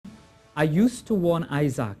I used to warn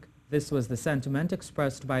Isaac. This was the sentiment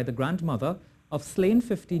expressed by the grandmother of slain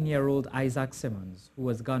 15-year-old Isaac Simmons, who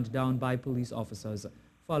was gunned down by police officers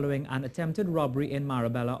following an attempted robbery in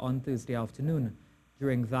Marabella on Thursday afternoon.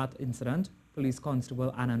 During that incident, Police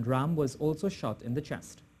Constable Anand Ram was also shot in the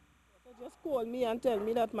chest. They just called me and tell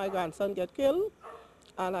me that my grandson get killed,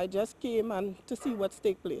 and I just came to see what's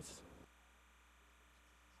take place.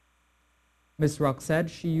 Ms. Rock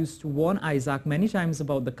said she used to warn Isaac many times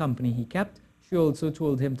about the company he kept. She also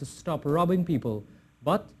told him to stop robbing people,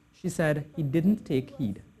 but she said he didn't take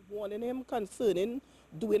heed. Warning him concerning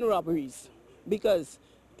doing robberies, because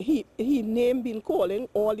he name been calling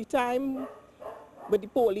all the time with the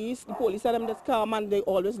police. The police said him just come and they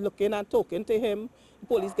always looking and talking to him. The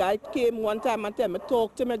police guy came one time and told me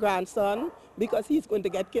talk to my grandson because he's going to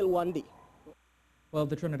get killed one day. Well,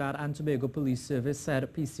 the Trinidad and Tobago Police Service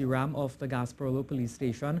said PC Ram of the Gasparilla Police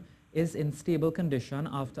Station is in stable condition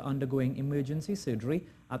after undergoing emergency surgery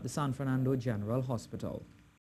at the San Fernando General Hospital.